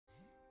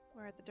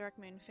We're at the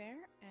Darkmoon Faire,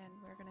 and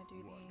we're gonna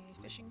do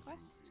the fishing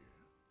quest.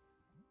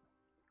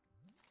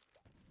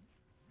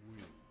 Winds be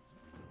at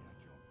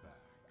your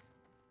back.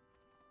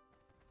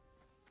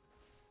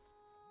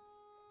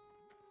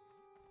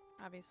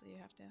 Obviously, you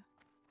have to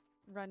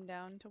run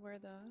down to where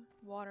the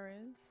water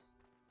is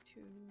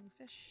to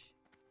fish.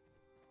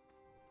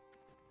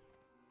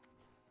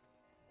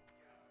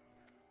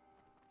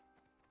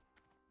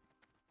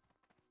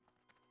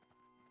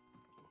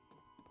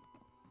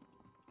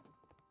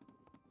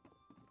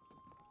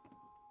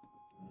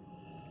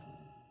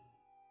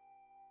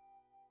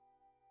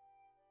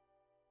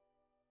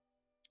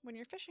 When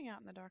you're fishing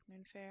out in the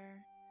Darkmoon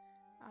Faire,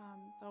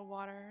 the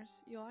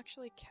waters, you'll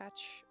actually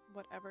catch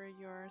whatever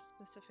your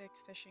specific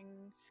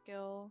fishing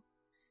skill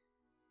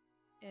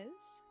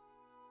is.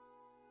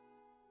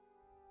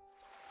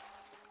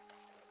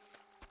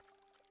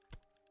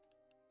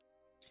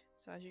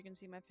 So as you can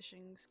see, my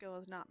fishing skill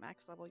is not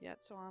max level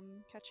yet, so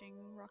I'm catching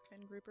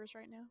rockfin groupers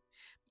right now.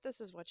 But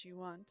this is what you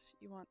want.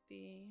 You want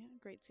the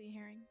great sea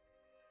herring.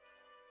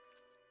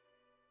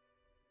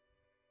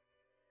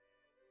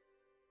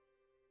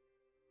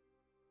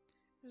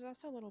 There's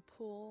also little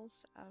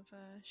pools of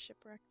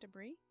shipwreck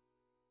debris.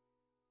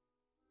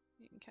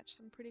 You can catch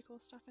some pretty cool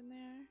stuff in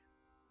there.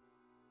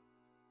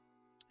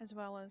 As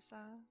well as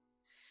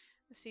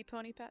the sea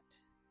pony pet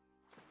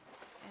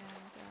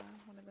and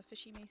one of the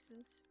fishy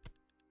maces.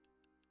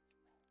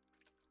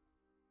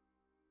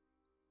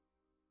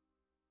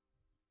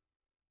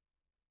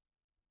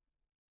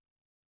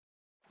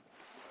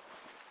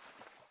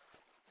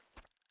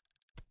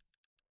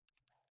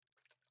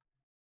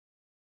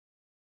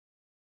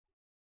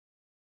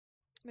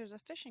 There's a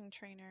fishing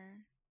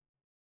trainer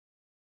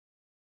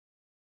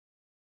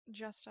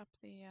just up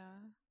the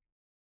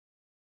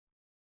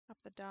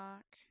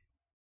dock.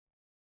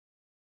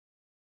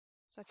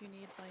 So if you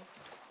need like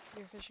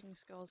your fishing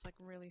skill is like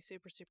really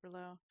super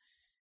low,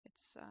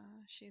 it's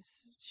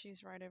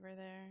she's right over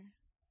there.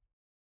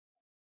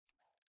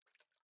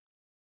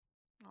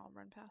 I'll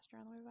run past her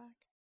on the way back.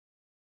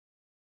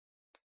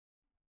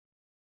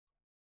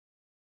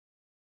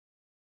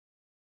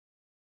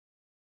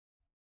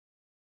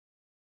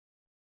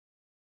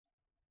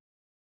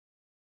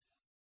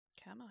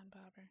 Come on,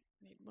 Bobber.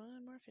 Need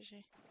one more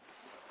fishy.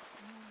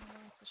 One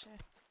more fishy.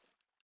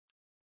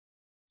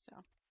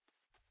 So.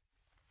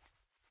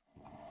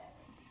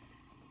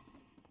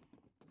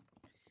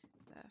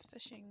 The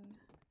fishing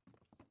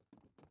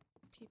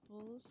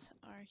peoples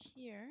are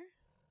here.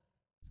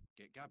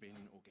 Get gabbing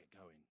or get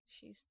going.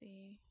 She's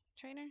the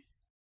trainer.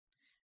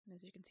 And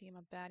as you can see, I'm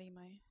a baddie.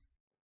 My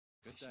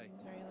fishing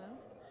is very low.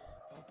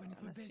 Open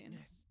for business.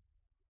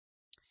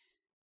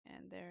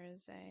 And there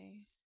is a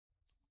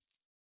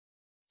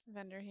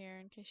vendor here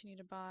in case you need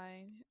to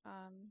buy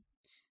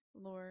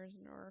lures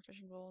or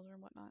fishing poles or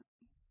whatnot.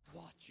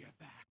 Watch your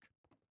back.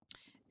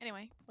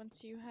 Anyway,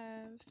 once you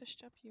have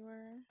fished up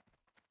your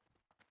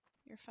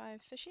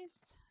 5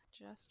 fishies,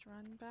 just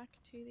run back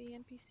to the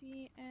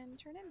NPC and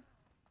turn in.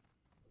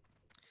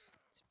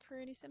 It's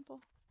pretty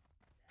simple.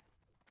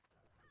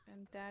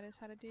 And that is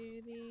how to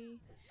do the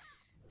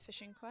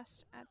fishing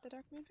quest at the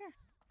Darkmoon Faire.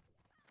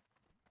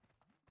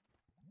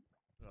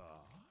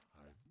 Ah,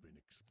 I've been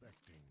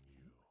expecting you.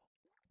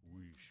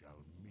 We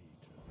shall